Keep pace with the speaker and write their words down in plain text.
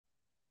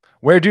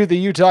Where do the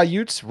Utah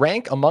Utes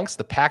rank amongst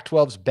the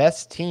Pac-12's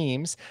best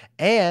teams?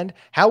 And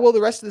how will the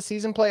rest of the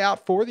season play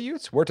out for the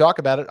Utes? We'll talk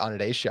about it on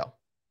today's show.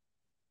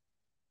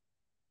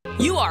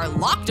 You are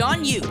Locked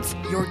On Utes,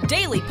 your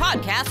daily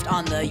podcast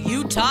on the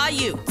Utah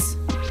Utes.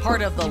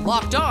 Part of the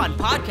Locked On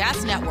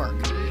Podcast Network.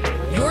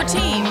 Your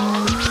team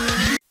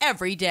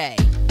every day.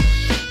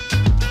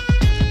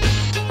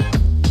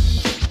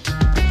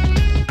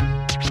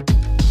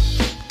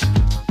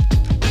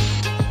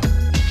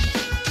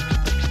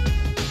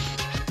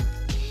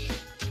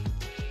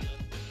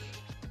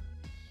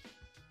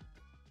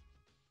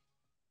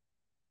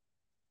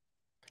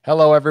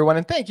 Hello, everyone,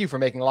 and thank you for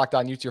making Locked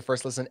On Utes your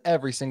first listen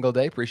every single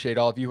day. Appreciate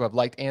all of you who have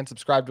liked and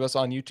subscribed to us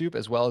on YouTube,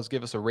 as well as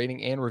give us a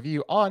rating and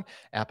review on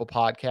Apple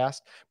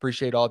Podcast.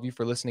 Appreciate all of you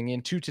for listening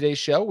in to today's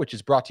show, which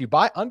is brought to you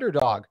by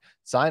Underdog.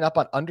 Sign up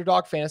on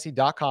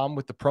UnderdogFantasy.com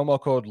with the promo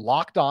code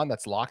Locked On.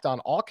 That's Locked On,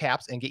 all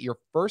caps, and get your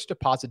first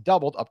deposit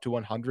doubled up to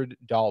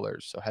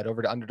 $100. So head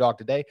over to Underdog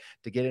today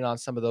to get in on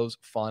some of those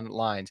fun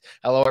lines.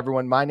 Hello,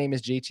 everyone. My name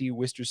is JT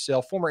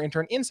Wistrcill, former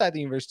intern inside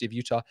the University of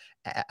Utah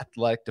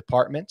Athletic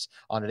Department.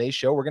 On today's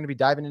show, we're going to be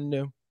diving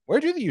into where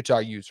do the Utah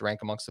Utes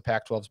rank amongst the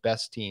Pac-12's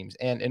best teams?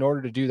 And in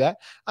order to do that,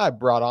 I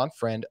brought on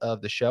friend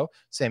of the show,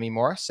 Sammy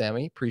Morra.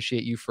 Sammy,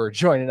 appreciate you for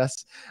joining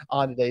us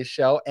on today's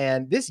show.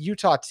 And this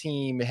Utah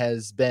team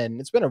it's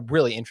been a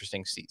really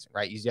interesting season,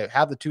 right? You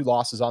have the two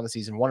losses on the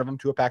season, one of them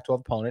to a Pac-12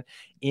 opponent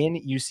in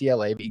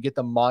UCLA, but you get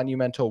the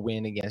monumental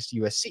win against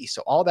USC.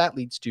 So all that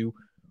leads to,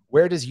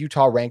 where does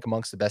Utah rank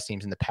amongst the best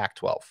teams in the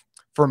Pac-12?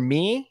 For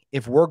me,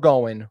 if we're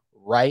going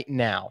right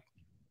now,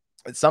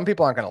 some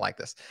people aren't going to like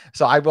this,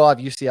 so I will have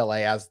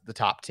UCLA as the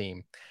top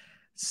team.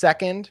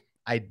 Second,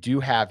 I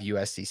do have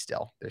USC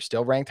still. They're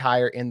still ranked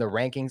higher in the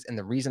rankings, and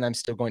the reason I'm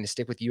still going to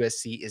stick with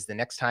USC is the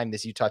next time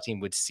this Utah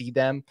team would see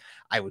them,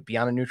 I would be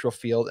on a neutral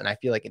field, and I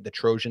feel like the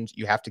Trojans,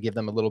 you have to give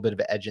them a little bit of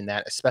an edge in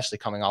that, especially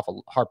coming off a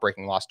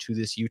heartbreaking loss to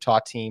this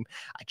Utah team.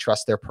 I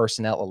trust their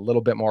personnel a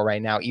little bit more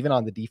right now, even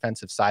on the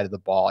defensive side of the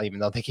ball,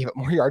 even though they gave up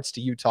more yards to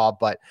Utah.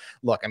 But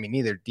look, I mean,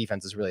 neither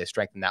defense is really a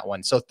strength in that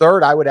one. So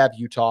third, I would have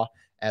Utah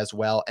as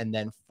well. And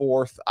then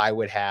fourth, I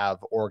would have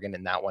Oregon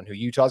in that one, who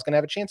Utah is going to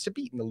have a chance to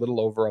beat in a little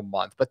over a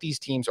month. But these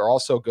teams are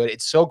also good.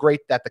 It's so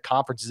great that the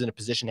conference is in a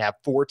position to have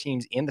four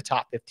teams in the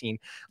top 15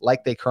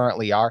 like they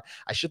currently are.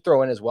 I should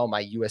throw in as well,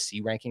 my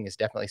USC ranking is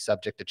definitely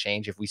subject to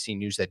change if we see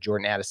news that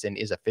Jordan Addison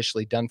is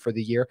officially done for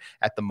the year.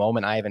 At the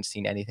moment, I haven't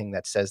seen anything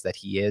that says that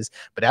he is.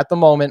 But at the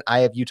moment, I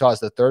have Utah as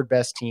the third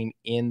best team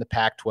in the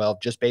Pac-12,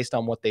 just based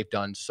on what they've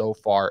done so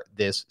far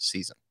this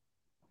season.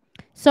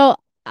 So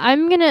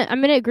I'm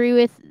gonna agree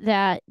with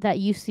that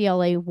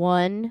UCLA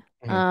won.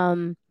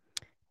 Mm-hmm.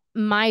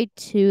 My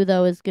two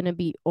though is gonna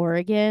be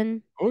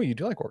Oregon. Oh, you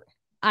do like Oregon?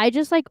 I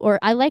just like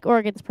I like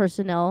Oregon's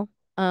personnel.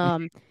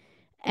 And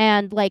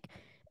like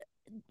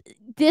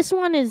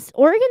Oregon's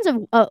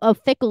a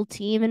fickle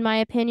team in my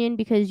opinion,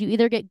 because you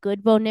either get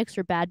good Bo Nix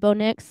or bad Bo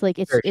Nix. Like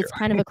it's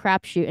kind of a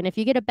crapshoot, and if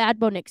you get a bad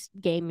Bo Nix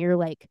game, you're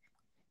like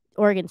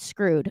Oregon's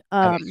screwed.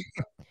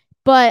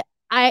 But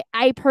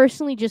I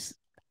personally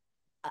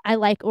I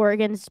like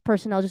Oregon's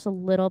personnel just a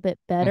little bit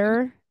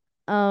better.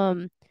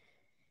 Actually,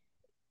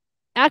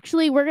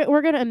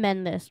 we're gonna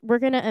amend this.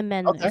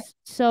 This.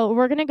 So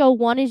we're gonna go,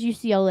 one is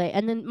UCLA,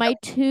 and then my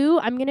two,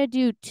 I'm gonna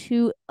do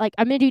two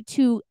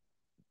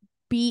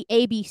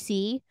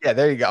ABC. Yeah,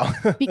 there you go.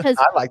 Because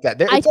I like that.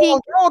 They're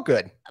all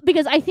good.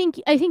 Because I think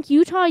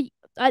Utah.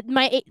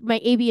 My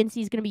A, B, and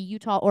C is going to be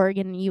Utah,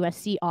 Oregon, and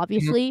USC,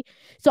 obviously.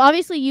 Mm-hmm. So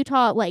obviously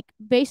Utah, like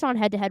based on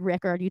head-to-head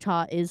record,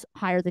 Utah is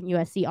higher than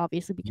USC,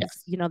 obviously,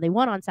 because they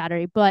won on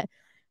Saturday. But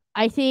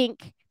I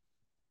think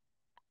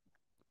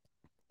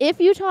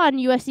if Utah and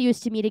USC was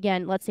to meet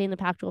again, let's say in the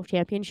Pac-12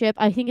 Championship,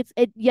 I think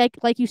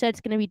like you said,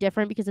 it's going to be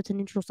different because it's a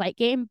neutral site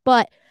game.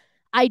 But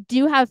I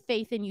do have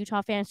faith in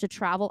Utah fans to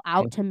travel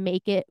out to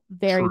make it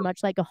very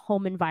much like a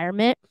home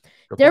environment.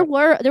 There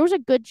was a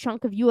good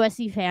chunk of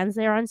USC fans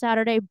there on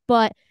Saturday,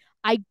 but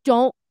I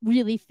don't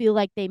really feel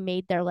like they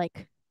made their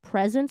like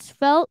presence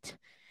felt.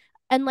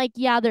 And like,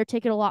 yeah, their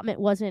ticket allotment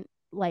wasn't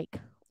like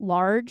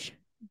large,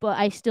 but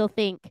I still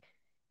think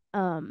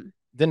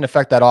didn't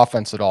affect that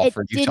offense at all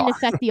for Utah. It didn't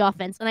affect the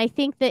offense. And I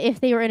think that if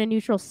they were in a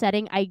neutral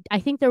setting, I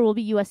think there will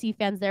be USC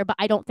fans there, but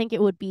I don't think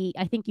it would be.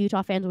 I think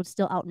Utah fans would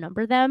still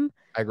outnumber them.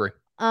 I agree.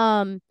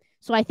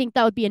 So I think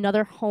that would be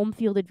another home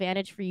field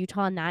advantage for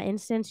Utah in that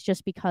instance,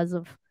 just because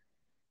of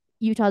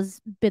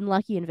Utah's been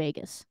lucky in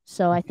Vegas.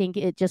 So I think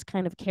it just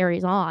kind of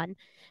carries on.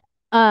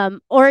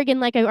 Oregon,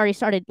 like I already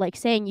started like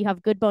saying, you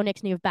have good Bo Nix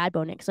and you have bad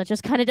Bo Nix. So it's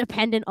just kind of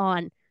dependent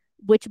on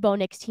which Bo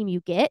Nix team you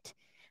get.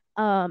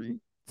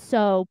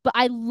 But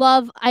I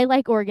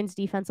like Oregon's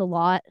defense a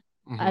lot.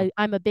 Mm-hmm.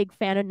 I'm a big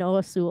fan of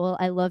Noah Sewell.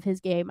 I love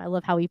his game. I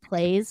love how he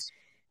plays.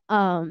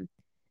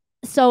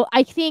 So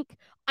I think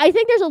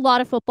there's a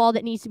lot of football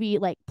that needs to be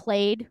like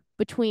played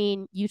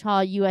between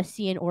Utah,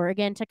 USC, and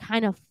Oregon to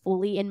kind of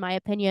fully, in my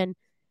opinion,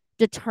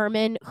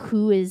 determine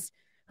who's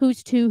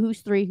 2, who's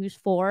 3, who's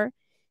 4.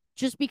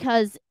 Just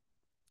because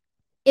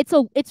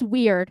it's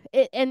weird.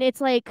 And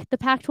it's like the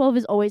Pac-12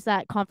 is always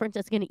that conference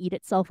that's going to eat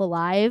itself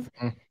alive.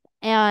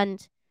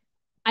 And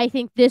I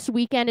think this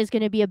weekend is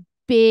going to be a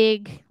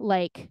big,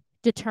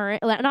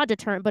 deterrent, not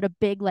deterrent, but a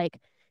big,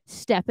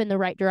 step in the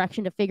right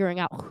direction to figuring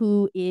out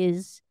who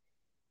is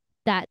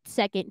that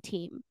second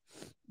team.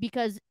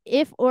 Because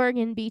if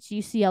Oregon beats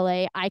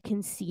UCLA, I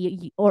can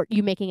see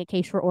you making a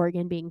case for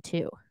Oregon being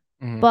 2.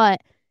 Mm-hmm.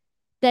 But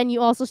then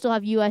you also still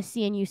have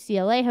USC and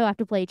UCLA who have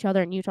to play each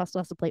other, and Utah still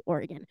has to play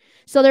Oregon.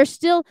 So there's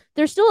still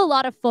a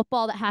lot of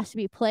football that has to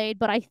be played.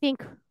 But I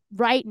think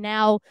right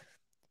now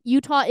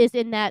Utah is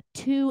in that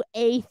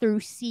 2A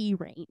through C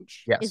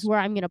range. Yes. Is where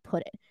I'm going to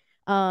put it.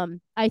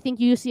 I think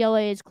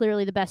UCLA is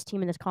clearly the best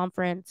team in this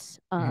conference.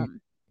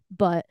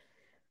 But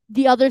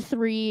the other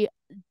 3,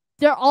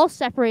 they're all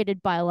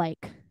separated by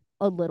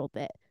a little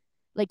bit.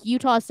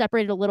 Utah is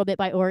separated a little bit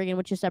by Oregon,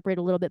 which is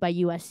separated a little bit by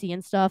USC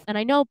and stuff. And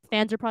I know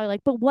fans are probably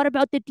like, but what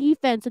about the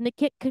defense and the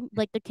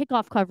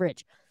kickoff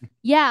coverage?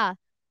 Yeah,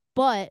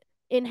 but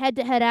in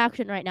head-to-head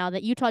action right now,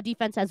 that Utah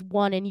defense has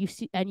 1 and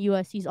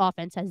USC's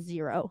offense has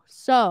 0.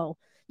 So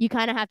you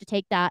kind of have to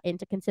take that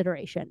into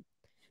consideration.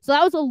 So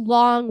that was a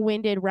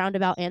long-winded,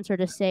 roundabout answer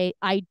to say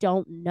I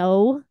don't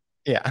know.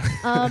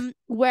 Yeah.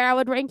 Where I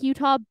would rank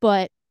Utah,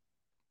 but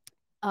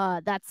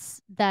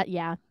that's that.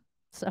 Yeah.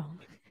 So.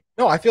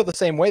 No, I feel the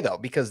same way though,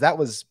 because that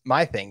was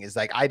my thing is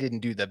I didn't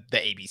do the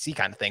ABC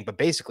kind of thing, but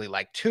basically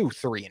 2,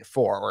 3, and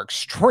 4 were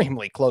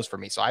extremely close for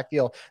me. So I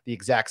feel the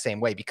exact same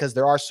way because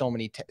there are so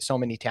many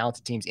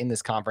talented teams in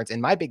this conference.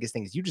 And my biggest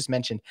thing is you just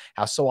mentioned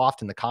how so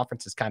often the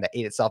conference has kind of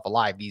ate itself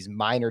alive. These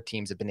minor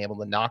teams have been able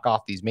to knock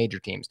off these major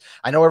teams.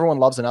 I know everyone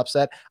loves an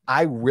upset.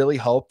 I really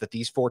hope that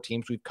these 4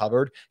 teams we've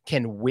covered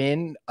can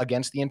win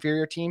against the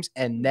inferior teams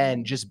and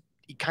then just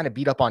kind of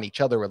beat up on each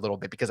other a little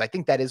bit, because I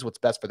think that is what's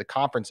best for the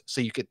conference. So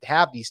you could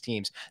have these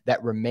teams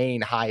that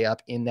remain high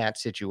up in that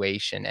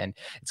situation. And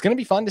it's going to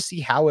be fun to see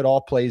how it all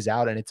plays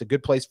out. And it's a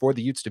good place for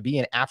the Utes to be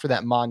in after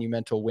that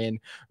monumental win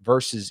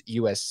versus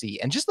USC.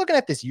 And just looking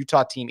at this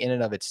Utah team in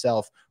and of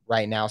itself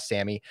right now,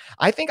 Sammy,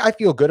 I think I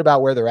feel good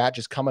about where they're at,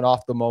 just coming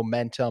off the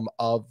momentum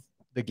of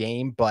the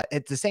game. But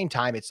at the same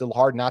time, it's still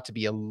hard not to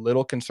be a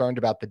little concerned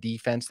about the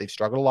defense. They've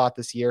struggled a lot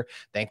this year.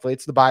 Thankfully,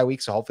 it's the bye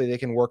week, so hopefully they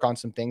can work on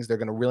some things. They're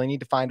going to really need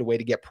to find a way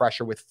to get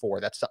pressure with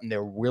 4. That's something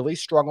they're really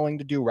struggling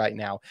to do right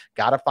now.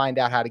 Got to find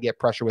out how to get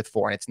pressure with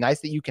 4. And it's nice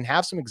that you can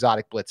have some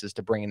exotic blitzes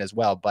to bring in as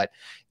well, but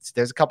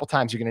there's a couple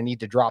times you're going to need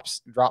to drop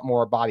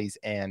more bodies,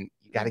 and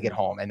you got to get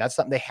home. And that's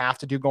something they have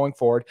to do going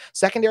forward.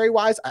 Secondary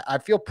wise, I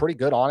feel pretty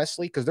good,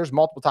 honestly, because there's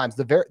multiple times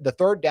the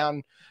third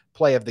down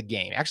play of the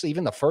game, actually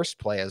even the first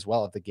play as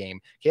well of the game,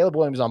 Caleb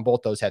Williams on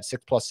both those had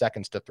 6+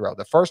 seconds to throw.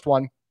 The first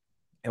one,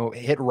 it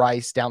hit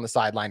Rice down the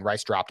sideline.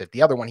 Rice dropped it.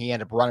 The other one, he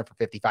ended up running for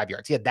 55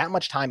 yards. He had that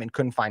much time and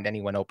couldn't find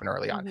anyone open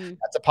early on.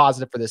 That's a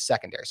positive for this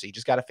secondary. So you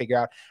just got to figure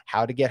out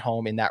how to get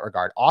home in that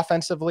regard.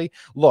 Offensively,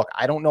 look,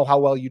 I don't know how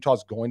well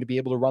Utah's going to be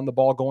able to run the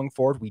ball going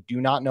forward. We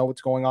do not know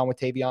what's going on with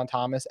Tavion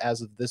Thomas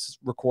as of this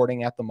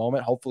recording at the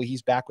moment. Hopefully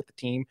he's back with the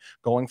team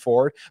going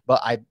forward.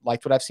 But I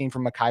liked what I've seen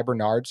from Mekhi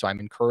Bernard, so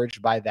I'm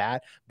encouraged by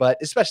that. But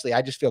especially,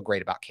 I just feel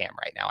great about Cam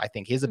right now. I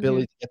think his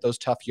ability to get those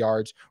tough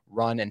yards,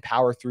 run, and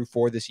power through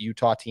for this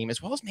Utah team, as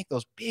well as make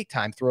those big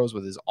time throws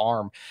with his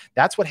arm.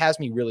 That's what has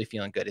me really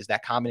feeling good, is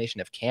that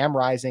combination of Cam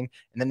rising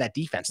and then that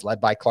defense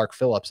led by Clark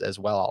Phillips as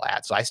well, I'll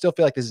add. So I still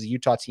feel like this is a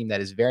Utah team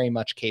that is very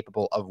much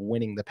capable of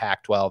winning the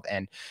Pac-12.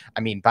 And I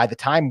mean, by the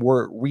time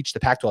we're reached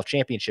the Pac-12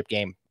 championship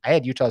game, I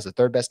had Utah as the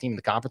 3rd best team in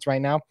the conference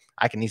right now.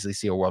 I can easily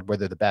see a world where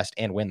they're the best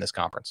and win this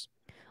conference.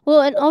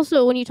 Well, and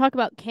also when you talk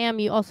about Cam,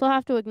 you also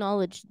have to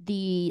acknowledge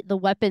the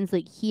weapons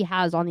that he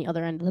has on the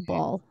other end of the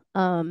ball.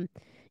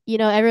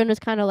 Everyone was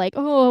kind of like,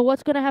 oh,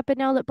 what's going to happen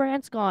now that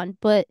Brandt's gone?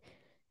 But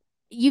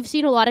you've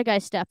seen a lot of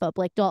guys step up.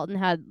 Like Dalton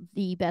had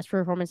the best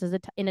performance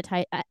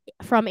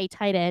from a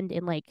tight end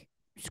in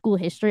school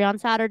history on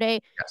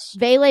Saturday. Yes.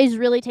 Vele's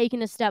really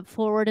taken a step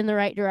forward in the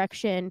right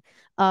direction.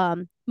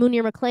 Munir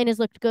McClain has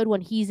looked good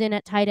when he's in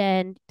at tight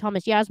end.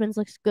 Thomas Yasmin's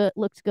looks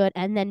good.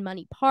 And then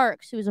Money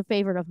Parks, who is a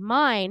favorite of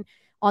mine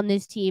on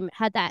this team,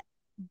 had that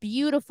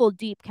beautiful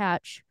deep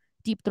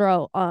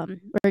throw,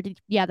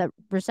 that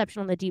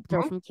reception on the deep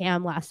throw from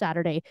Cam last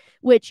Saturday,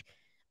 which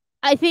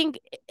I think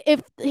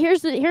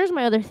here's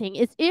my other thing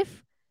is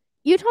if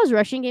Utah's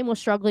rushing game was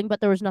struggling, but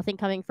there was nothing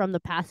coming from the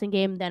passing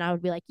game, then I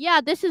would be like,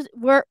 yeah, this is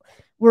we're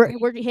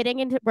heading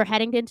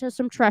into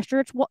some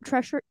treacherous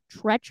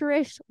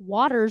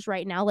waters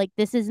right now. Like,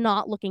 this is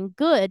not looking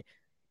good.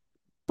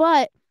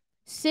 But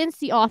since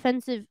the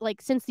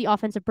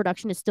offensive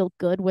production is still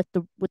good with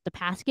the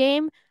pass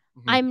game,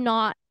 I'm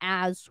not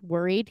as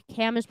worried.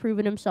 Cam has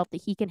proven himself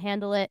that he can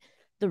handle it.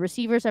 The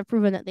receivers have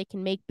proven that they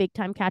can make big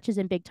time catches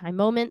in big time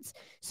moments.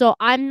 So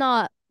I'm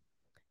not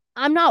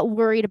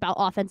worried about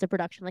offensive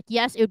production. Like,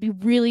 yes, it would be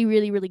really,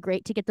 really, really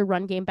great to get the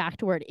run game back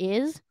to where it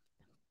is,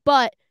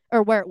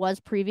 or where it was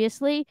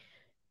previously,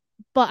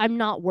 but I'm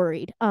not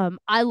worried.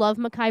 I love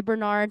Mekhi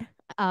Bernard.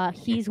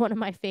 He's one of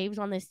my faves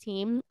on this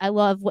team. I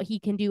love what he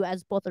can do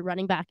as both a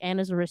running back and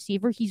as a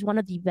receiver. He's one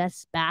of the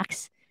best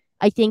backs,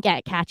 I think,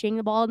 at catching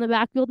the ball in the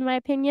backfield, in my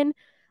opinion.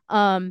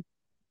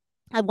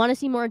 I want to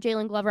see more of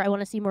Jalen Glover. I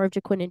want to see more of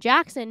Jaquindon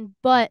Jackson,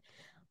 but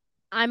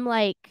I'm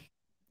like,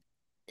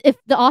 if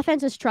the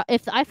offense is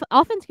if the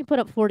offense can put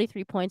up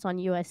 43 points on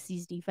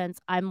USC's defense,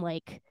 I'm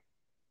like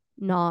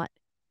not.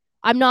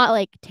 I'm not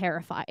like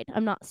terrified.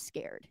 I'm not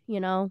scared,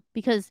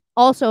 because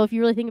also if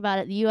you really think about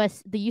it,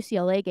 the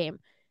UCLA game,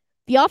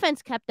 the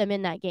offense kept them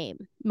in that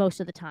game most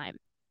of the time.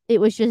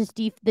 It was just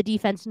the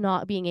defense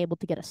not being able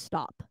to get a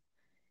stop.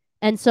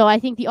 And so I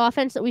think the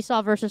offense that we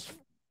saw versus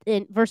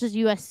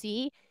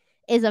USC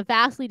is a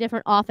vastly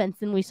different offense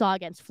than we saw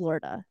against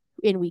Florida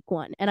in week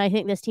 1. And I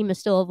think this team is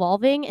still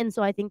evolving. And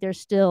so I think there's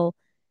still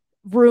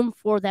room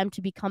for them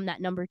to become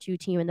that number 2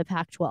 team in the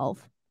Pac-12.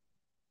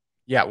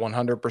 Yeah,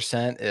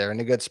 100%. They're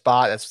in a good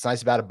spot. That's what's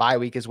nice about a bye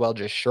week as well.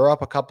 Just shore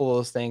up a couple of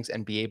those things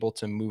and be able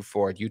to move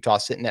forward. Utah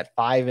sitting at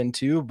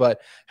 5-2,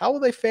 but how will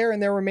they fare in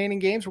their remaining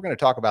games? We're going to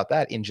talk about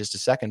that in just a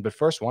second. But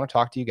first, I want to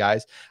talk to you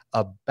guys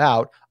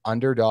about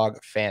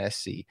Underdog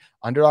Fantasy.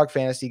 Underdog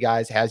Fantasy,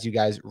 guys, has you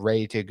guys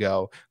ready to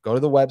go. Go to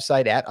the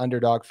website at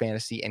Underdog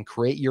Fantasy and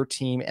create your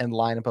team and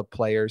lineup of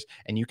players.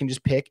 And you can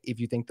just pick if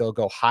you think they'll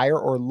go higher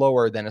or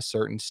lower than a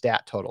certain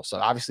stat total. So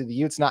obviously the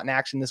Utes not in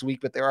action this week,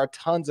 but there are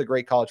tons of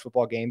great college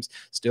football games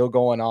still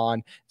going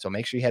on. So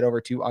make sure you head over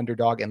to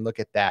Underdog and look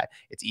at that.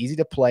 It's easy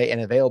to play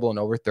and available in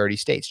over 30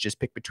 states. Just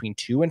pick between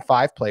 2 and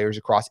 5 players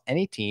across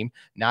any team,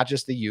 not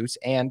just the Utes,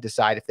 and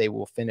decide if they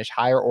will finish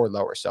higher or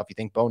lower. So if you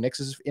think Bo Nix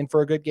is in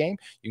for a good game,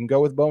 you can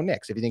go with Bo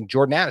Nix. If you think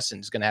Jordan Addison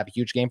is going to have a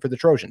huge game for the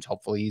Trojans,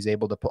 hopefully he's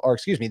able to,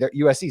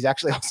 USC is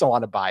actually also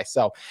on a bye.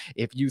 So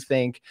if you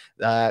think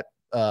that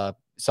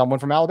someone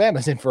from Alabama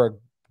is in for a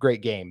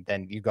great game,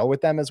 then you go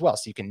with them as well.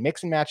 So you can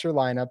mix and match your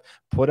lineup,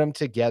 put them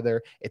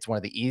together. It's one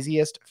of the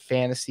easiest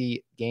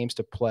fantasy games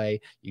to play.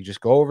 You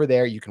just go over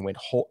there. You can win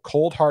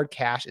cold hard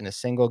cash in a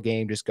single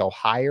game. Just go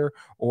higher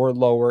or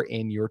lower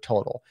in your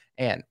total.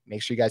 And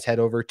make sure you guys head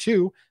over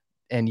to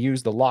and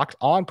use the Locked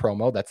On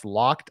promo. That's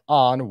Locked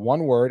On,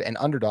 one word, and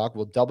Underdog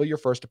will double your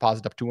first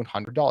deposit up to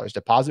 $100.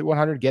 Deposit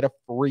 $100, get a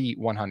free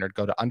 $100.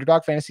 Go to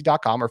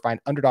UnderdogFantasy.com or find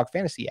Underdog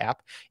Fantasy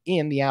app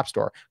in the App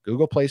Store,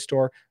 Google Play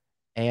Store,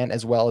 and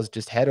as well as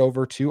just head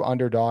over to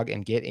Underdog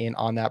and get in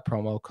on that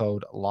promo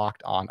code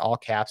Locked On, all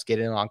caps. Get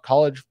in on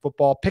college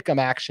football pick'em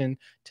action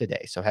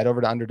today. So head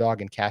over to Underdog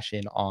and cash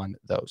in on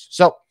those.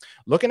 So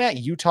looking at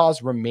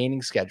Utah's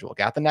remaining schedule,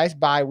 got the nice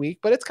bye week,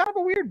 but it's kind of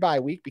a weird bye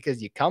week because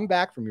you come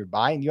back from your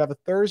bye and you have a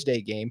Thursday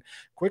game,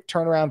 quick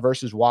turnaround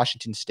versus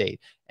Washington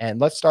State. And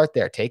let's start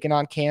there, taking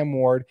on Cam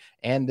Ward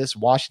and this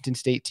Washington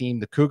State team.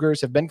 The Cougars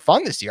have been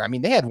fun this year. I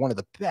mean, they had one of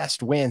the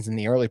best wins in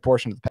the early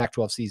portion of the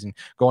Pac-12 season,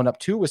 going up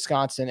to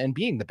Wisconsin and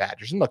beating the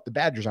Badgers. And look, the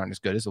Badgers aren't as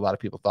good as a lot of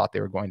people thought they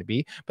were going to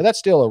be, but that's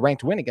still a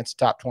ranked win against a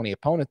top 20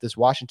 opponent. This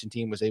Washington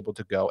team was able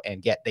to go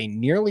and get. They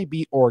nearly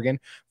beat Oregon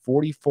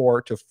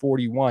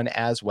 44-41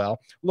 as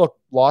well. Look,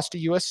 lost to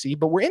USC,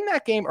 but we're in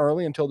that game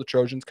early until the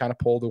Trojans kind of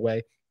pulled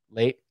away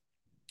late.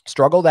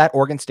 Struggled at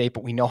Oregon State,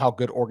 but we know how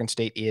good Oregon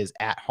State is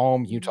at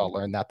home. Utah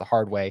learned that the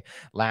hard way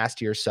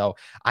last year. So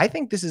I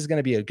think this is going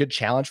to be a good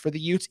challenge for the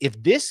Utes.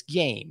 If this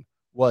game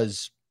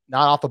was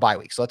not off a bye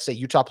week, so let's say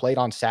Utah played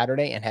on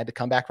Saturday and had to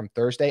come back from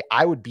Thursday,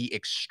 I would be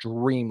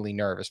extremely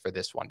nervous for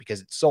this one because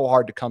it's so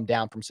hard to come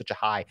down from such a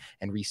high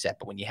and reset.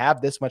 But when you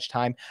have this much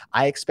time,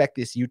 I expect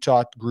this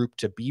Utah group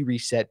to be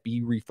reset,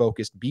 be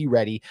refocused, be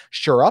ready,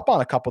 shore up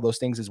on a couple of those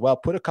things as well,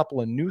 put a couple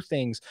of new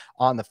things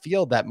on the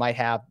field that might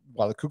have,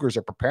 while the Cougars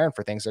are preparing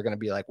for things, they're going to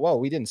be like, whoa,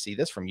 we didn't see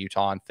this from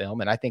Utah on film.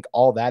 And I think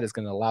all that is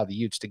going to allow the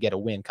Utes to get a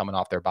win coming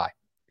off their bye.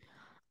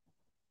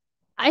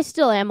 I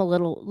still am a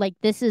little like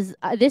this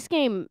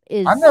game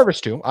is. I'm nervous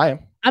too. I am.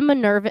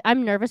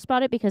 I'm nervous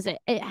about it because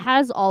it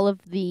has all of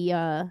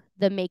the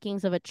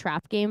makings of a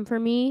trap game for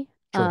me.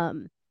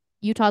 Sure.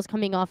 Utah's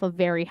coming off a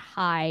very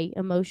high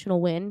emotional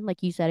win,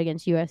 like you said,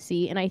 against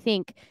USC, and I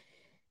think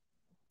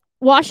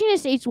Washington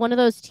State's one of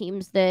those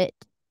teams that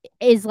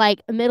is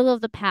like middle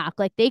of the pack.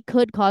 Like they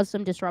could cause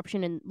some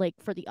disruption and like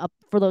for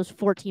those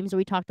 4 teams that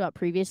we talked about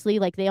previously,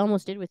 like they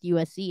almost did with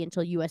USC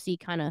until USC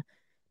kind of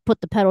put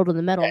the pedal to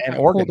the metal and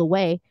pulled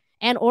away.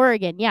 And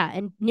Oregon, yeah,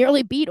 and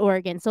nearly beat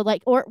Oregon. So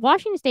like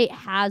Washington State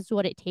has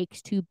what it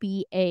takes to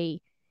be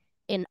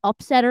an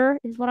upsetter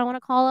is what I want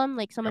to call them,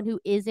 like someone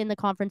who is in the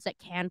conference that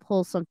can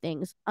pull some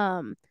things.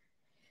 Am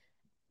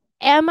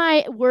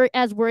I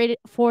as worried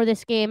for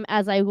this game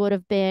as I would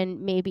have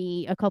been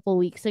maybe a couple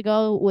weeks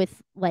ago with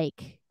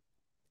like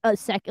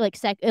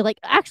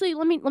actually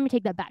let me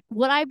take that back.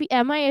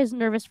 Am I as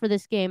nervous for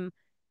this game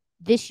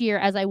this year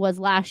as I was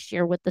last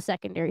year with the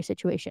secondary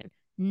situation?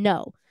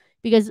 No,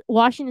 because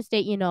Washington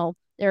State,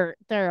 they're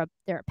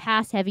a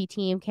pass heavy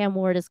team. Cam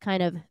Ward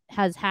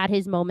has had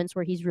his moments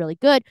where he's really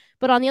good,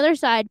 but on the other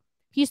side,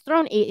 he's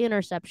thrown 8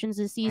 interceptions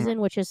this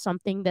season, which is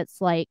something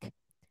that's like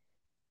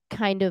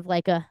kind of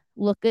like a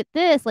look at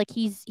this. Like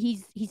he's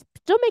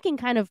still making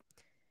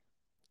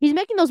he's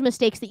making those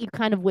mistakes that you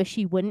kind of wish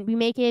he wouldn't be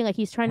making. Like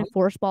he's trying to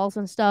force balls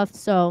and stuff.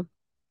 So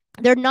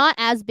they're not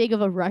as big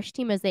of a rush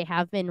team as they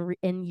have been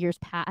in years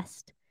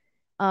past.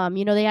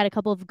 They had a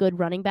couple of good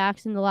running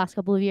backs in the last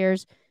couple of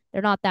years.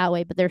 They're not that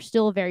way, but they're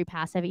still a very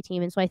pass-heavy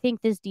team. And so I think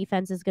this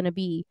defense is going to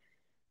be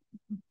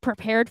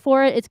prepared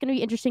for it. It's going to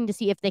be interesting to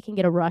see if they can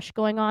get a rush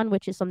going on,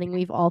 which is something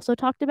we've also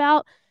talked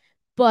about.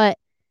 But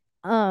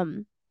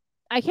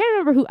I can't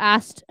remember who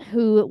asked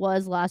who it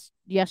was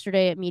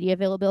yesterday at media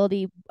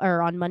availability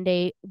or on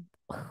Monday,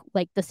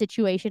 like the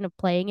situation of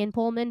playing in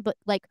Pullman, but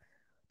like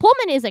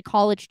Pullman is a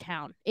college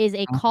town,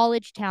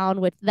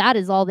 with that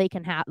is all they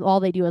can have. All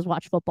they do is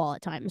watch football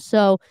at times.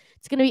 So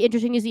it's going to be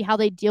interesting to see how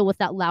they deal with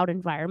that loud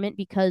environment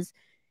because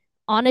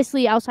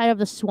honestly, outside of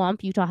the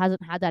swamp, Utah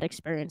hasn't had that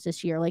experience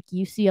this year. Like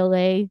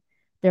UCLA,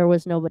 there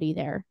was nobody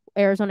there.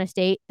 Arizona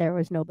State, there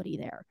was nobody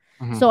there.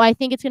 So I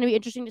think it's going to be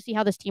interesting to see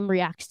how this team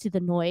reacts to the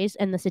noise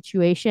and the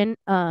situation.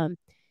 The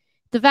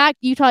fact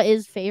Utah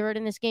is favored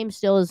in this game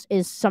still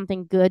is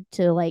something good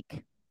to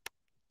like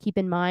keep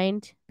in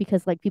mind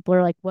because like people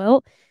are like,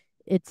 well,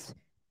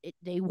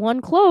 they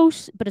won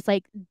close, but it's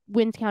like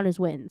wins count as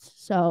wins.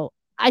 So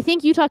I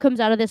think Utah comes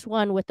out of this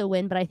one with the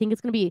win, but I think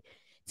it's gonna be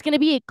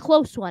a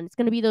close one. It's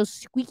gonna be the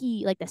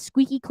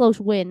squeaky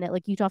close win that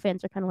like Utah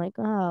fans are kind of like,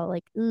 oh,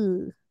 like,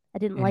 ooh, I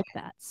didn't like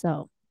that.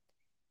 So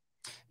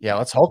yeah,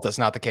 let's hope that's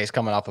not the case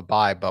coming off a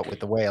bye, but with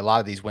the way a lot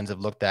of these wins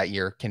have looked that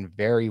year can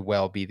very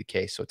well be the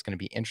case. So it's going to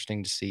be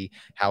interesting to see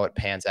how it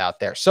pans out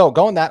there. So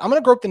going that, I'm going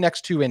to group the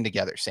next two in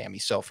together, Sammy.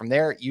 So from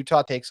there,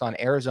 Utah takes on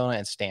Arizona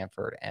and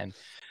Stanford. And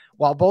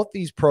while both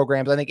these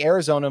programs, I think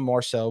Arizona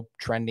more so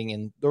trending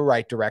in the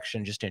right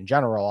direction, just in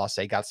general, I'll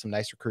say got some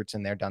nice recruits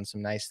in there, done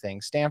some nice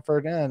things.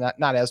 Stanford,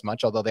 not as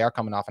much, although they are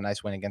coming off a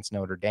nice win against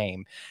Notre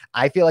Dame.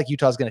 I feel like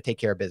Utah's going to take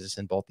care of business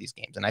in both these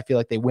games. And I feel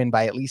like they win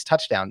by at least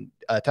touchdown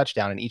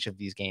in each of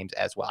these games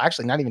as well.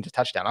 Actually, not even just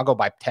touchdown. I'll go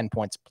by 10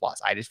 points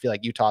plus. I just feel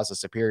like Utah is a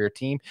superior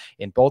team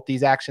in both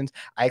these actions.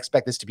 I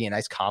expect this to be a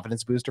nice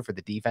confidence booster for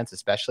the defense,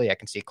 especially. I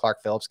can see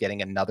Clark Phillips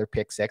getting another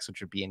pick six,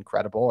 which would be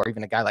incredible. Or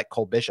even a guy like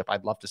Cole Bishop.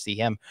 I'd love to see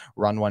him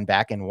run one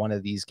back in one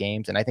of these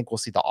games. And I think we'll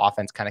see the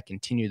offense kind of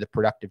continue the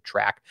productive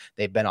track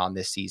they've been on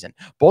this season.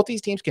 Both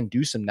these teams can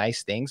do some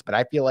nice things, but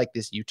I feel like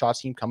this Utah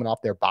team coming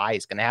off their bye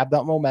is going to have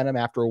that momentum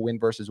after a win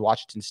versus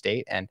Washington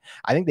State. And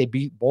I think they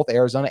beat both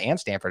Arizona and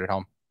Stanford at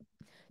home.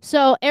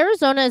 So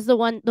Arizona is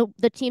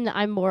the team that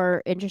I'm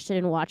more interested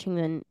in watching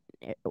than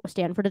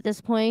Stanford at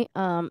this point.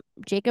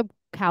 Jacob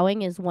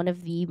Cowing is one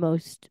of the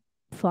most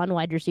fun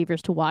wide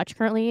receivers to watch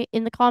currently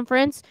in the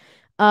conference.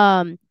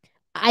 I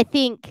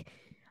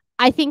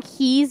think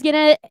he's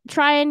gonna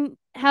try and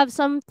have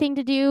something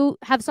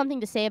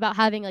to say about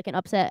having like an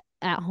upset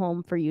at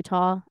home for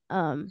Utah.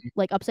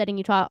 Like upsetting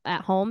Utah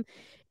at home.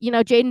 You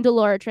know, Jaden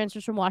Delora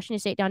transfers from Washington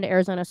State down to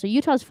Arizona, so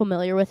Utah's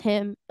familiar with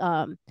him.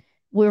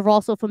 We're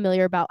also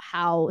familiar about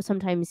how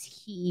sometimes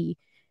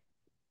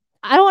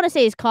I don't want to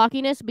say his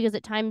cockiness because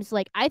at times,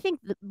 like, I think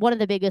one of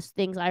the biggest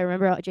things I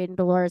remember about Jaden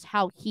Delora is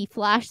how he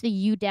flashed the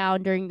U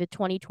down during the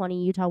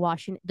 2020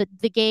 Utah-Washington,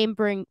 the game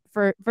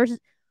versus,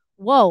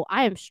 whoa,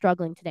 I am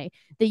struggling today.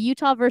 The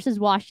Utah versus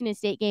Washington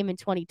State game in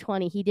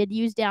 2020, he did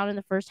use down in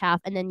the first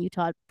half, and then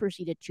Utah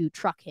proceeded to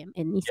truck him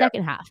in the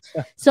second half.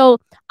 So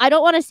I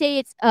don't want to say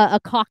it's a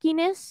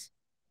cockiness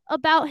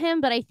about him,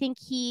 but I think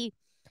he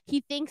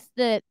thinks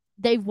that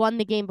they've won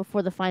the game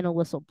before the final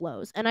whistle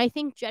blows. And I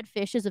think Jed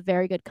Fish is a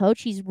very good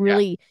coach. He's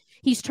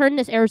turned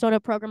this Arizona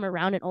program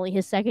around in only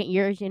his second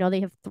year. You know, they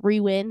have 3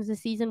 wins this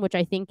season, which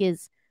I think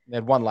is... They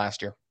had one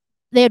last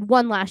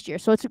year.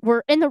 So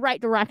we're in the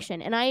right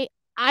direction. And I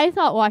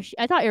thought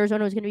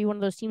Arizona was going to be one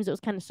of those teams that was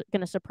kind of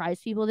going to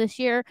surprise people this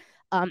year.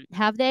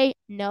 Have they?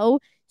 No.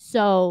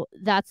 So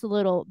that's a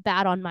little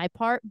bad on my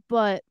part,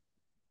 but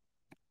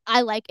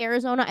I like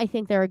Arizona. I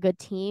think they're a good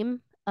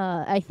team.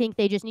 I think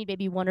they just need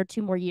maybe 1 or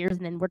 2 more years,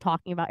 and then we're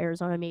talking about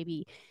Arizona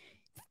maybe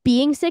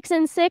being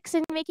 6-6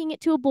 and making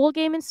it to a bowl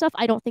game and stuff.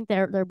 I don't think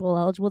they're bowl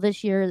eligible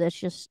this year. That's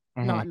just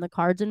not in the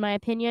cards, in my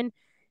opinion.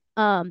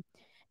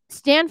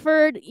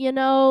 Stanford, you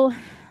know,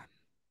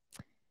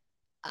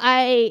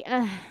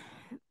 I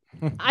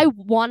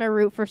want to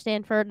root for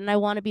Stanford, and I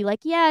want to be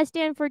like, yeah,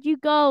 Stanford, you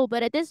go.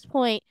 But at this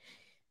point,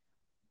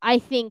 I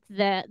think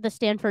that the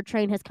Stanford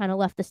train has kind of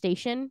left the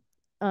station,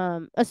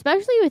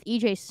 especially with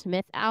EJ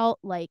Smith out.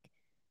 Like,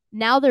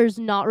 now there's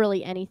not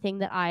really anything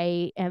that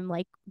I am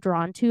like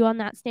drawn to on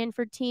that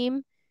Stanford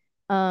team.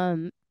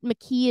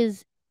 McKee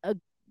is a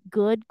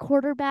good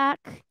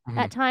quarterback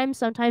at times.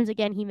 Sometimes,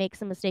 again, he makes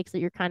some mistakes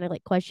that you're kind of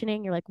like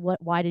questioning. You're like,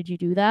 why did you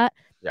do that?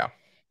 Yeah.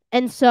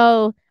 And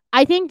so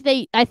I think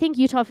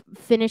Utah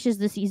finishes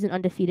the season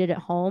undefeated at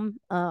home.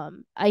 I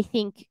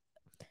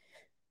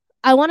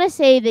want to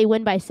say they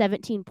win by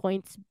 17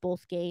 points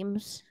both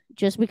games,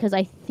 just because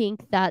I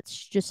think that's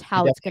just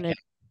how it's going to...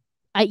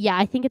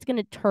 I think it's going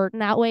to turn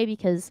that way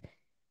because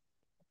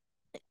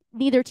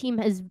neither team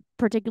is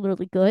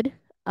particularly good.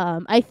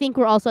 I think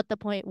we're also at the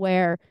point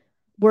where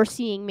we're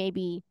seeing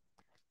maybe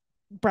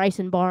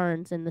Bryson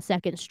Barnes in the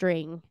second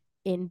string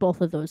in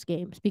both of those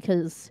games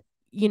because,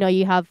 you know,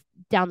 you have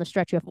down the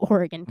stretch, you have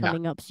Oregon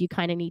coming up, so you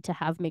kind of need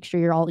to make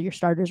sure all your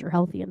starters are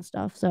healthy and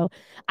stuff. So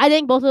I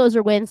think both of those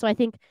are wins. So I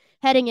think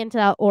heading into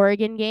that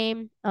Oregon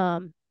game,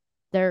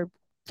 they're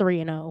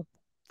 3-0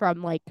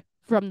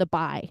 from the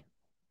bye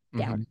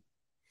down.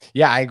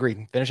 Yeah, I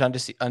agree. Finish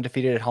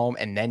undefeated at home,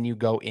 and then you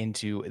go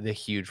into the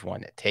huge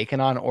one. Taking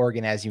on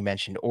Oregon, as you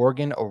mentioned.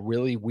 Oregon, a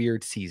really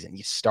weird season.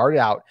 You started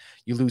out,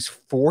 you lose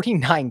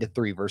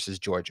 49-3 versus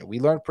Georgia. We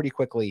learned pretty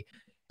quickly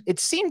it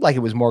seemed like it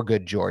was more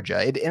good Georgia,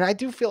 and I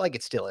do feel like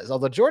it still is.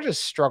 Although Georgia's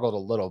struggled a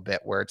little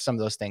bit, where it's some of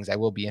those things I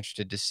will be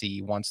interested to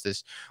see once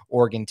this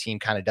Oregon team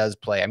kind of does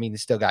play. I mean, they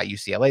still got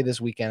UCLA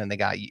this weekend, and they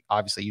got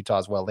obviously Utah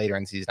as well later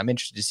in the season. I'm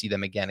interested to see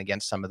them again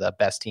against some of the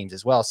best teams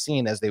as well,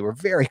 seeing as they were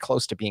very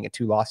close to being a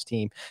 2-loss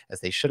team, as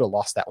they should have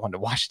lost that one to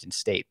Washington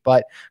State.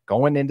 But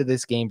going into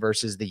this game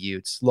versus the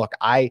Utes, look,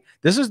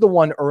 this is the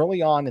one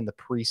early on in the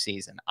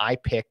preseason I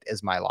picked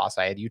as my loss.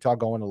 I had Utah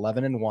going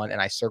 11-1,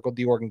 and I circled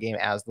the Oregon game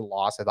as the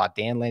loss. I thought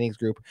Dan Lanning's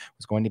group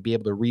was going to be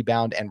able to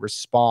rebound and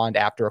respond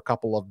after a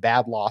couple of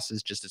bad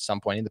losses just at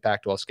some point in the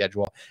Pac-12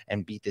 schedule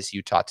and beat this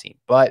Utah team.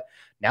 But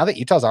now that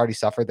Utah's already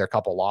suffered their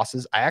couple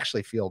losses, I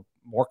actually feel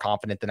more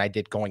confident than I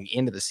did going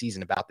into the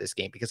season about this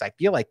game, because I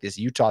feel like this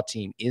Utah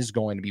team is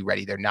going to be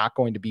ready. They're not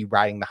going to be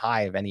riding the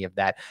high of any of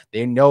that.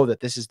 They know that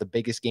this is the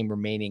biggest game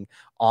remaining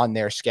on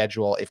their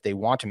schedule if they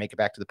want to make it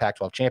back to the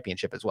Pac-12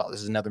 championship as well.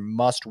 This is another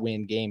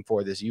must-win game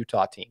for this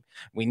Utah team.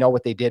 We know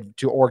what they did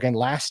to Oregon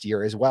last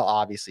year as well,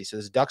 obviously. So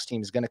this Ducks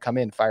team is going to come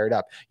in fired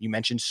up. You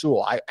mentioned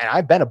Sewell.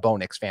 I've been a Bo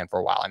Nix fan for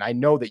a while, and I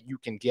know that you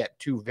can get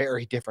two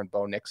very different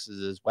Bo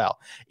Nixes as well.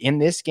 In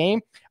this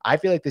game, I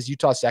feel like this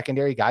Utah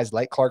secondary, guys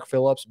like Clark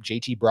Phillips,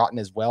 JT Broughton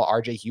as well,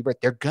 RJ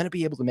Hubert, they're going to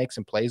be able to make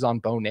some plays on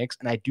Bo Nix,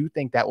 and I do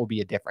think that will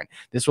be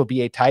this will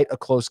be a tight, a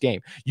close game.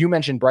 You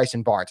mentioned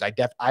Bryson Barnes.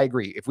 I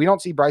agree. If we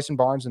don't see Bryson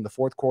Barnes in the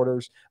fourth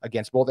quarters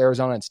against both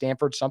Arizona and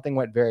Stanford, something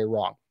went very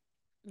wrong.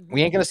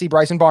 We ain't going to see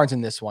Bryson Barnes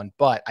in this one,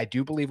 but I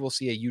do believe we'll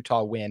see a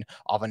Utah win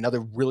of another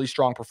really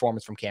strong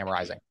performance from Cam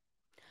Rising.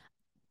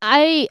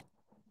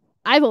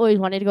 I've always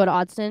wanted to go to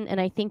Autzen,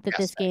 and I think that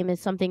this game is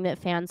something that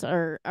fans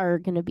are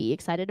going to be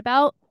excited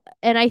about.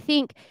 And I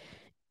think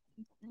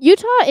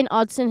Utah and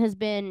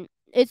Autzen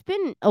it's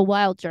been a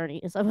wild journey,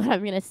 is what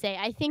I'm going to say.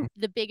 I think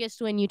the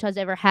biggest win Utah's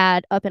ever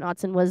had up in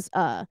Autzen was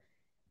the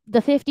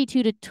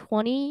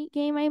 52-20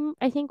 game,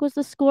 I think was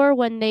the score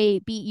when they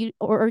beat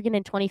Oregon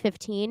in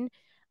 2015.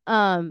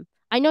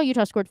 I know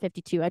Utah scored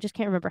 52. I just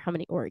can't remember how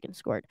many Oregon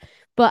scored.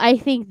 But I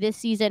think this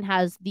season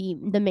has the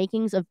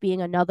makings of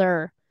being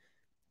another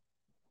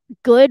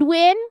good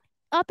win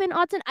up in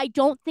Autzen. I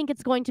don't think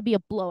it's going to be a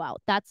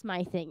blowout. That's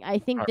my thing. I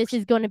think this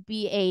is going to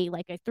be a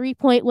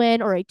 3-point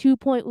win or a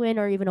 2-point win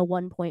or even a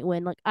 1-point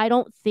win. I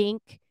don't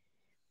think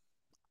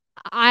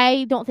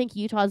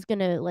Utah's going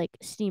to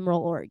steamroll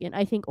Oregon.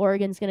 I think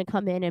Oregon's going to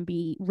come in and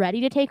be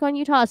ready to take on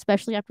Utah,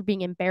 especially after being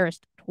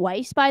embarrassed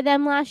twice by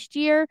them last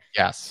year.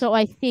 Yes. So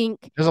I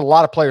think there's a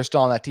lot of players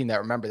still on that team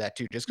that remember that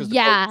too. Just because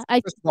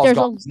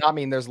does not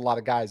mean there's a lot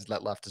of guys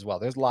that left as well.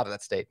 There's a lot of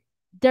that state.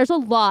 There's a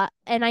lot,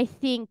 and I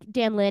think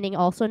Dan Lanning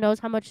also knows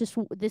how much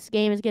this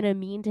game is going to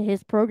mean to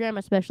his program,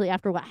 especially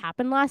after what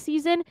happened last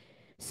season.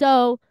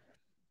 So,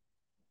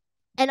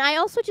 and I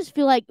also just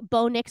feel like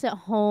Bo Nix at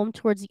home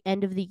towards the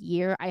end of the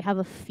year, I have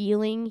a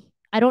feeling,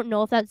 I don't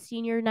know if that's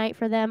senior night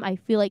for them. I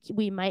feel like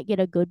we might get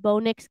a good Bo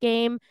Nix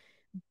game,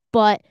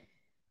 but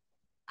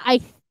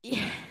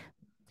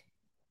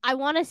I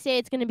want to say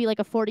it's going to be like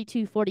a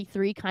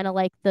 42-43, kind of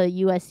like the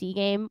USC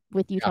game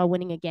with Utah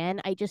winning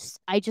again. I just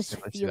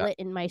feel it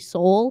in my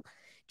soul,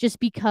 just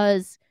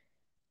because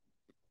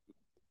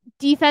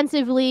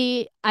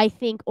defensively, I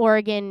think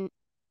Oregon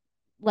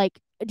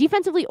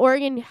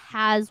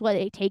has what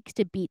it takes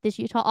to beat this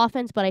Utah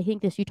offense, but I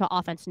think this Utah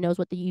offense knows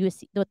what the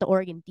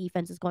Oregon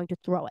defense is going to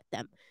throw at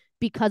them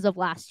because of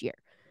last year.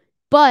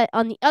 But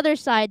on the other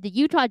side, the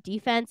Utah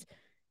defense,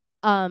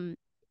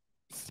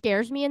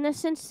 scares me in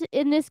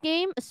this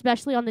game,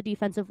 especially on the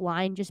defensive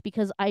line, just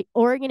because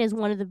Oregon is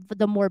one of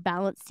the more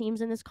balanced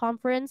teams in this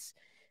conference.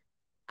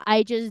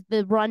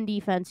 The run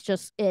defense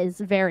just is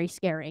very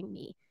scaring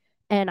me,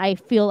 and I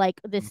feel like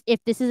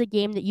if this is a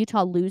game that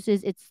Utah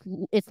loses,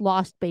 it's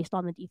lost based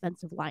on the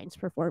defensive line's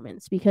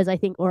performance, because I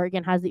think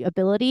Oregon has the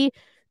ability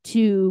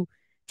to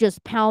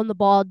just pound the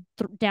ball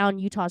down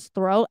Utah's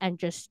throat and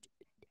just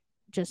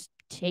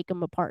take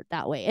them apart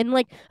that way.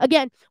 And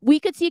again, we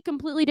could see a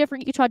completely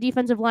different Utah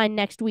defensive line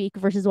next week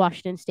versus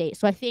Washington State.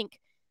 So I think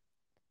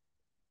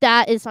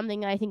that is something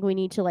that I think we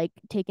need to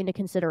take into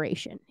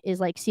consideration,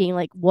 is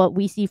seeing what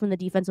we see from the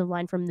defensive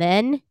line from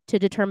then to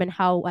determine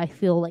how I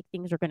feel like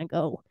things are going to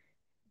go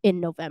in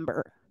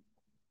November.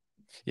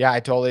 Yeah, I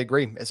totally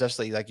agree.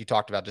 Especially like you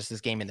talked about, just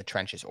this game in the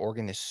trenches.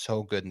 Oregon is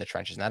so good in the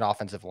trenches, and that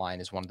offensive line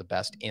is one of the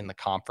best in the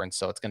conference.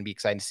 So it's going to be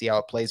exciting to see how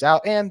it plays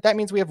out. And that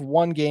means we have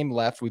one game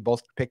left. We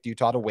both picked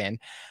Utah to win.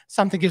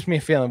 Something gives me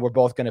a feeling we're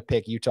both going to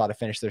pick Utah to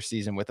finish their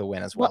season with a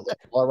win as well.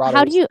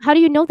 How do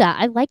you know that?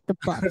 I like the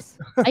Buffs.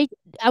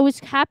 I was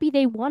happy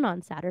they won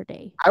on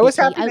Saturday. I was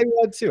happy they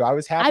won too. I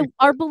was happy.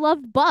 Our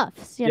beloved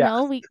Buffs, you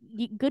know,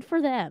 good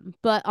for them.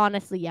 But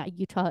honestly, yeah,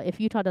 if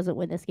Utah doesn't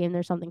win this game,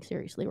 there's something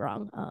seriously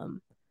wrong.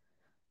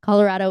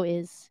 Colorado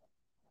is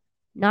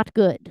not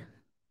good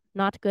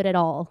at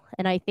all.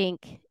 And I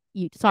think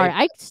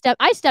I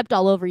stepped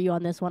all over you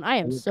on this one. I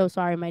am so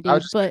sorry, my dude. I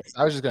was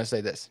just going to say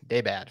this.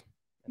 Day bad.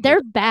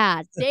 They're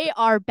bad. They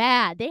are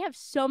bad. They have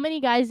so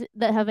many guys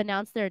that have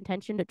announced their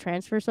intention to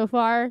transfer so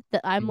far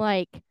that I'm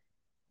like,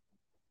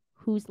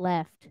 who's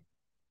left?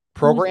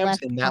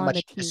 Programs in that on much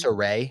the team?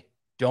 disarray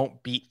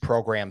don't beat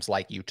programs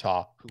like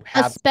Utah who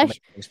have things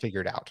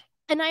figured out.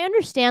 And I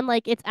understand,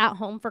 like, it's at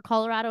home for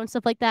Colorado and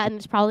stuff like that, and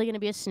it's probably going to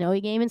be a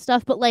snowy game and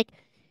stuff, but, like,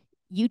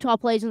 Utah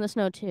plays in the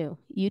snow, too.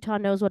 Utah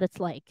knows what it's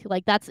like.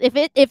 Like, that's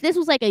if this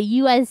was, like, a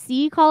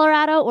USC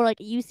Colorado or, like,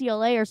 a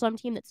UCLA or some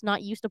team that's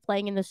not used to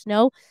playing in the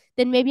snow,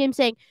 then maybe I'm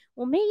saying,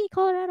 well, maybe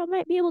Colorado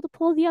might be able to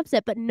pull the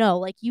upset. But no,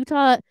 like,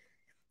 Utah,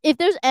 if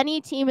there's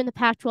any team in the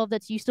Pac-12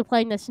 that's used to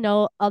playing the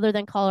snow other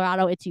than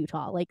Colorado, it's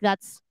Utah. Like, that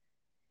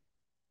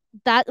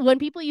when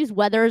people use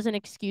weather as an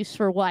excuse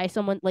for why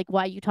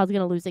Utah's going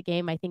to lose a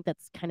game, I think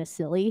that's kind of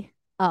silly.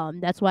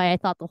 That's why I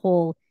thought the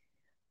whole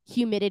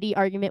humidity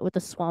argument with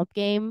the swamp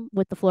game,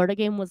 with the Florida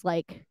game, was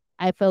like,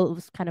 I felt it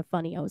was kind of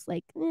funny. I was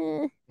like,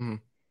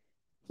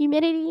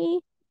 humidity,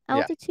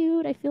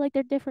 altitude, I feel like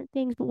they're different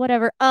things, but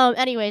whatever.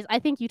 Anyways, I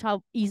think Utah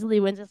easily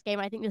wins this game.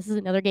 I think this is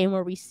another game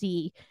where we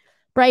see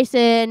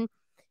Bryson,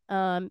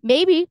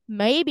 maybe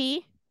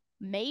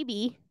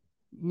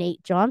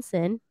Nate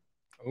Johnson.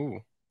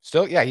 Ooh.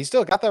 He's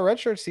still got that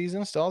redshirt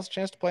season. Still has a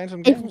chance to play in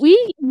some games. If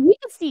we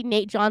could see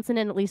Nate Johnson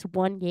in at least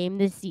one game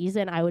this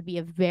season, I would be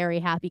a very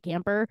happy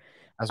camper.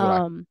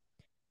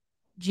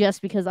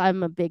 Just because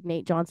I'm a big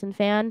Nate Johnson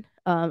fan.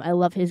 I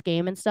love his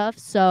game and stuff.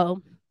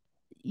 So,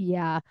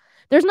 yeah.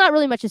 There's not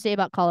really much to say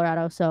about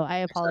Colorado, so I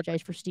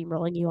apologize for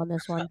steamrolling you on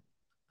this one.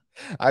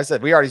 I was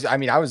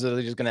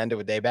literally just going to end it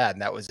with day bad,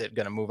 and that was it.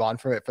 Going to move on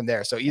from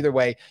there. So either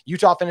way,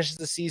 Utah finishes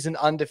the season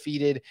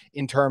undefeated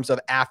in terms of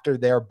after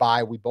their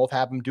bye. We both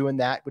have them doing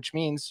that, which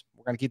means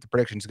we're going to keep the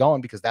predictions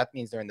going because that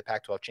means they're in the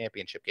Pac-12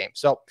 championship game.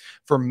 So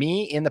for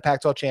me in the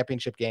Pac-12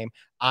 championship game,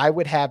 I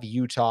would have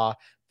Utah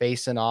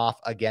facing off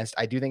against,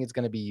 I do think it's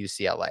going to be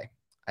UCLA.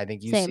 I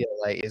think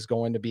UCLA is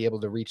going to be able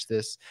to reach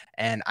this,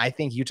 and I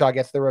think Utah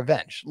gets the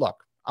revenge.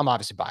 Look, I'm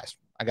obviously biased.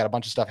 I got a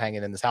bunch of stuff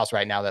hanging in this house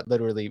right now that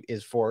literally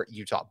is for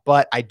Utah,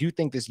 but I do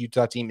think this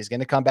Utah team is going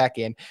to come back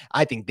in.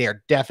 I think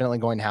they're definitely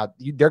going to have,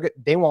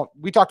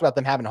 we talked about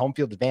them having home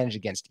field advantage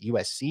against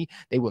USC.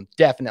 They will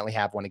definitely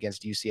have one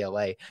against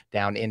UCLA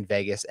down in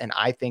Vegas. And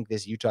I think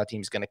this Utah team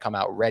is going to come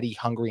out ready,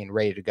 hungry, and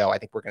ready to go. I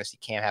think we're going to see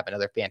Cam have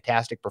another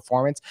fantastic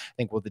performance. I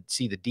think we'll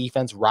see the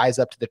defense rise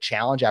up to the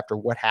challenge after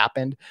what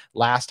happened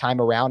last time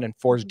around and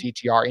force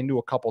DTR into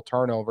a couple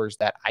turnovers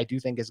that I do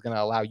think is going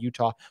to allow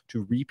Utah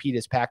to repeat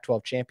as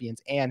Pac-12 champions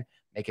and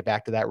make it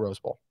back to that Rose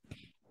Bowl.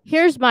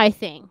 Here's my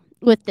thing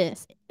with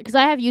this, because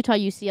I have Utah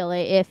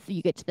UCLA if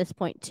you get to this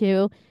point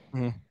too.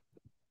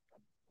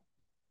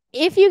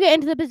 If you get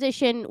into the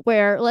position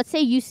where, let's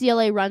say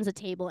UCLA runs a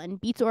table and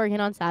beats Oregon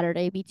on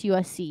Saturday, beats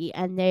USC,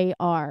 and they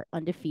are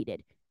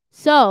undefeated.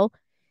 So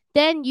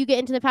then you get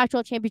into the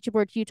Pac-12 championship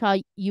where it's Utah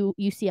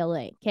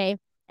UCLA, okay?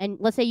 And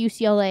let's say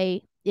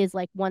UCLA is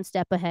like one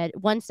step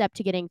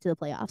to getting to the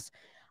playoffs.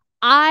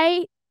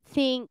 I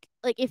think,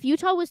 like, if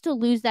Utah was to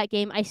lose that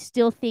game, I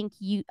think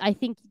you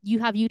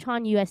have Utah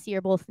and USC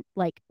are both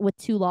like with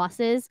 2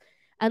 losses,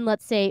 and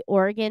let's say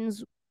Oregon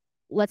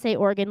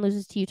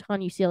loses to Utah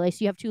and UCLA, so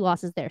you have 2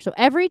 losses there. So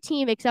every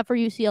team except for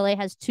UCLA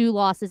has 2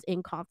 losses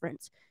in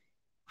conference.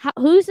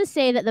 Who's to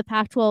say that the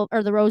Pac-12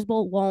 or the Rose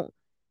Bowl won't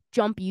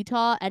jump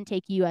Utah and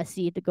take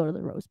USC to go to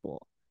the Rose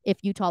Bowl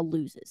if Utah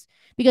loses?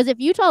 Because if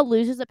Utah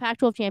loses the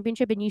Pac-12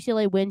 championship and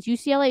UCLA wins,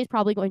 UCLA is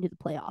probably going to the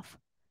playoff.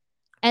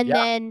 And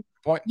then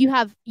you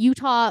have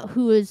Utah,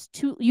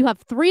 you have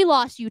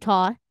 3-loss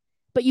Utah,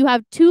 but you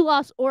have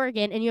 2-loss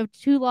Oregon, and you have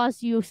 2-loss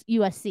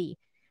USC.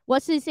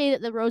 What's to say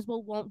that the Rose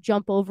Bowl won't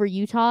jump over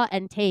Utah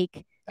and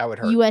take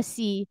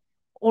USC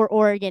or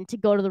Oregon to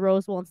go to the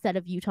Rose Bowl instead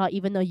of Utah,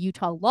 even though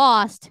Utah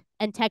lost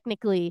and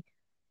technically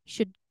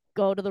should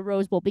go to the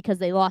Rose Bowl because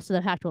they lost to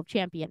the Pac-12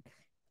 champion.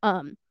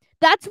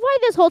 That's why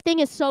this whole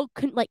thing is so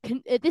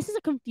this is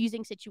a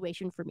confusing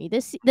situation for me.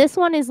 This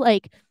one is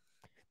like,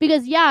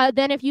 because,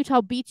 then if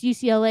Utah beats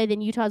UCLA,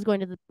 then Utah's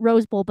going to the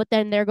Rose Bowl, but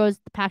then there goes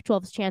the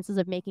Pac-12's chances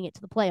of making it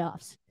to the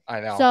playoffs.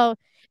 I know. So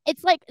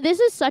it's like, this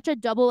is such a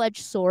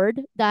double-edged sword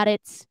that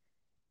it's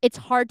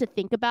hard to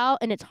think about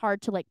and it's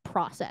hard to, like,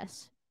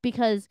 process.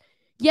 Because,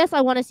 yes,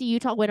 I want to see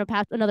Utah win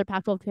another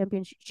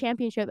Pac-12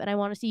 championship, and I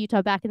want to see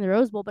Utah back in the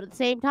Rose Bowl, but at the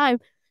same time,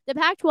 the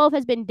Pac-12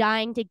 has been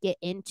dying to get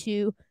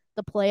into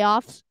the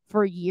playoffs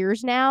for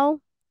years now,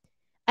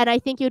 and I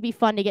think it would be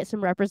fun to get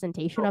some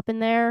representation up in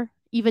there,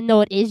 even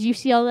though it is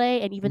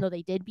UCLA and even though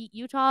they did beat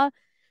Utah.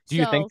 Do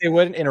you think they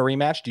would in a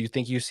rematch? Do you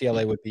think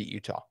UCLA would beat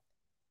Utah?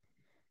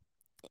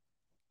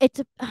 It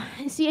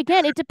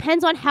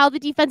depends on how the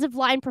defensive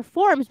line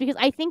performs, because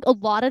I think a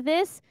lot of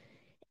this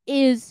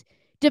is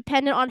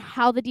dependent on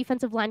how the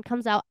defensive line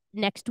comes out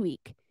next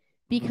week,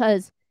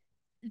 because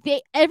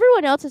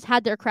everyone else has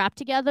had their crap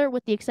together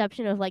with the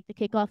exception of like the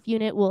kickoff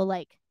unit.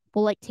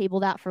 We'll table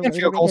that for later.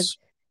 Field goals.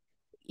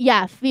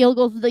 Field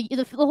goals.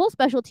 The whole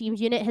special teams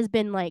unit has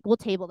been like, we'll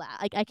table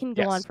that. I can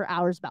go on for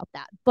hours about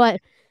that. But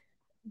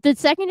the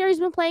secondary's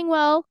been playing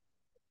well.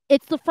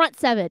 It's the front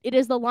seven. It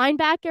is the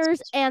linebackers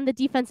and the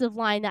defensive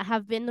line that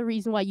have been the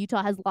reason why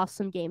Utah has lost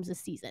some games this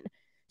season.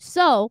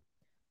 So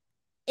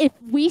if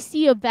we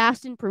see a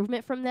vast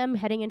improvement from them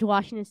heading into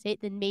Washington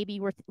State, then maybe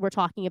we're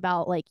talking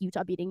about like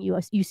Utah beating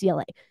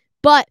UCLA.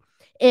 But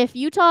if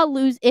Utah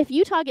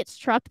gets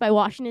trucked by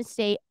Washington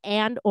State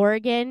and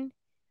Oregon,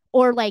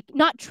 or like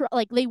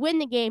like they win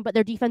the game, but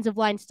their defensive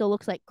line still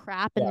looks like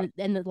crap, and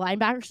the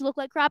linebackers look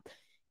like crap,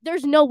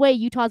 there's no way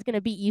Utah's going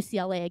to beat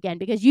UCLA again,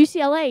 because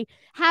UCLA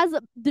has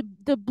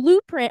the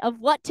blueprint of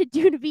what to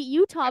do to beat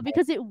Utah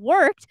because it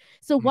worked.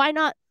 So why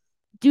not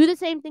do the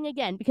same thing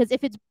again? Because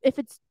if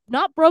it's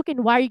not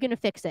broken, why are you going to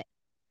fix it?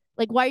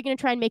 Like, why are you going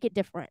to try and make it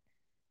different?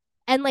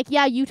 And like,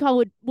 yeah,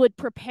 Utah would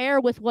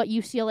prepare with what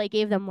UCLA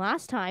gave them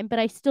last time, but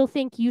I still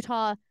think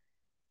Utah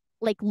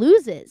like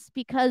loses,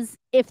 because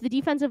if the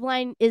defensive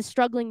line is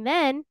struggling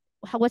then,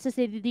 what's to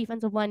say the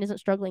defensive line isn't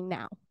struggling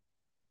now?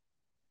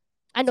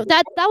 I know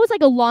that was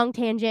like a long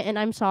tangent, and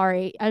I'm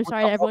sorry. I'm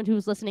sorry to everyone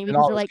who's listening,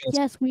 because they're like,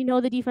 yes, we know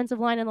the defensive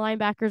line and the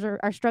linebackers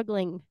are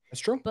struggling. That's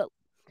true. But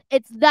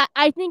it's that,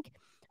 I think,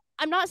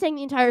 I'm not saying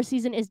the entire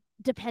season is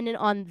dependent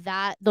on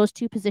those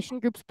two position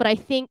groups, but I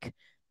think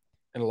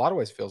in a lot of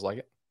ways feels like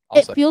it.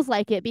 It feels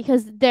like it,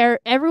 because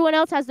everyone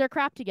else has their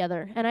crap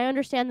together. And I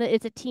understand that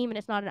it's a team and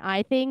it's not an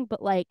I thing,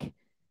 but like,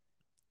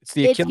 it's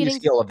the Achilles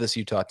heel of this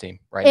Utah team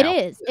right now.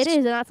 It is.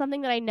 And that's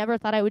something that I never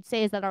thought I would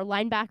say, is that our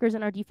linebackers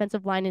and our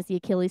defensive line is the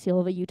Achilles heel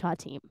of a Utah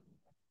team.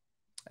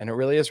 And it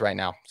really is right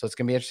now. So it's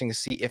going to be interesting to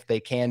see if they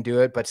can do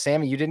it. But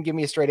Sammy, you didn't give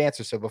me a straight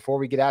answer. So before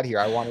we get out of here,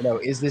 I want to know,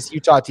 is this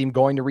Utah team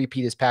going to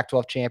repeat as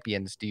Pac-12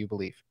 champions, do you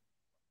believe?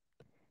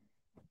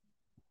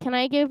 Can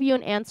I give you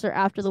an answer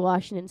after the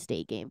Washington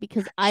State game?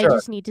 Because I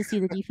just need to see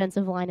the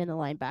defensive line and the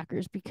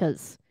linebackers,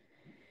 because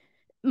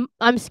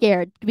I'm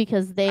scared,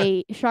 because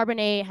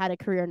Charbonnet had a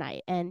career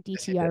night and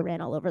DTR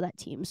ran all over that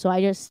team. So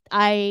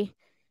I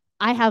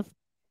have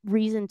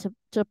reason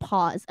to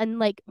pause. And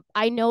like,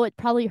 I know it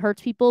probably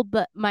hurts people,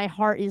 but my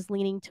heart is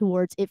leaning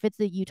towards, if it's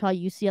the Utah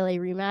UCLA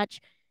rematch,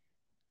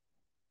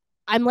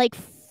 I'm like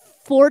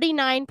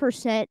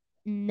 49%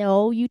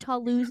 no, Utah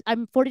lose.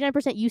 I'm 49%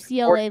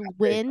 UCLA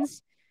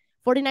wins.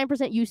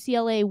 49%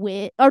 UCLA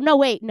win. Or no,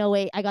 wait.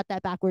 I got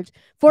that backwards.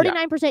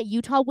 49%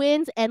 Utah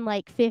wins and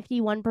like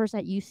 51%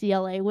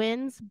 UCLA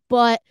wins,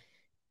 but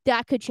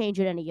that could change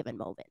at any given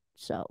moment.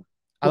 So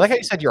I like how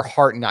you said your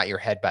heart, not your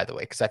head, by the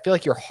way, because I feel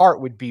like your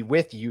heart would be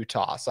with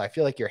Utah. So I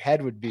feel like your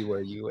head would be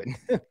where you would.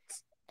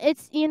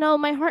 It's,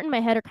 my heart and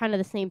my head are kind of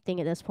the same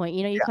thing at this point.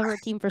 You cover a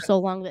team for so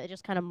long that it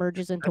just kind of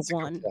merges into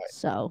one.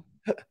 So.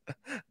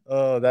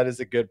 Oh, that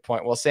is a good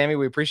point. Well, Sammy,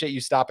 we appreciate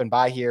you stopping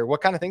by here.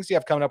 What kind of things do you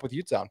have coming up with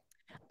UteZone?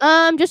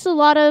 Just a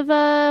lot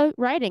of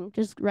writing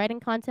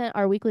content.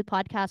 Our weekly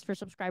podcast for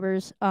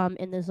subscribers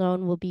in the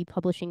zone will be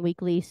publishing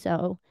weekly.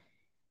 So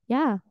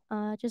yeah,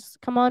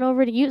 just come on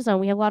over to UteZone.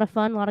 We have a lot of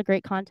fun, a lot of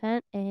great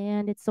content,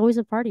 and it's always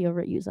a party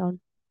over at UteZone.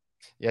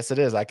 Yes, it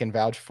is. I can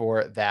vouch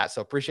for that.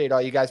 So appreciate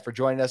all you guys for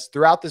joining us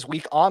throughout this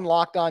week on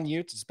Locked On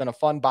Utes. It's been a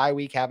fun bye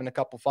week, having a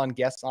couple fun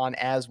guests on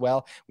as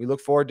well. We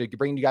look forward to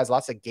bringing you guys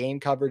lots of game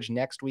coverage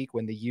next week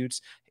when the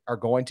Utes are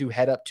going to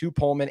head up to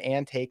Pullman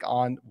and take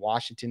on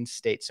Washington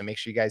State. So make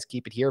sure you guys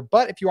keep it here.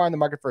 But if you are in the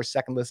market for a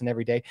second listen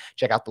every day,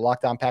 check out the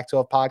Locked On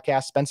Pac-12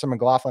 podcast. Spencer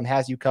McLaughlin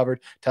has you covered.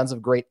 Tons of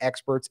great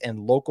experts and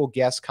local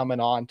guests coming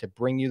on to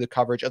bring you the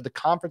coverage of the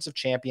Conference of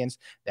Champions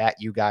that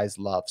you guys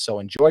love. So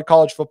enjoy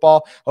college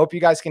football. Hope you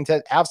guys can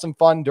have some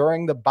fun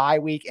during the bye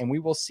week, and we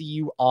will see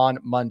you on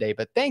Monday.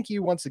 But thank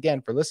you once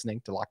again for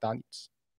listening to Locked On Utes.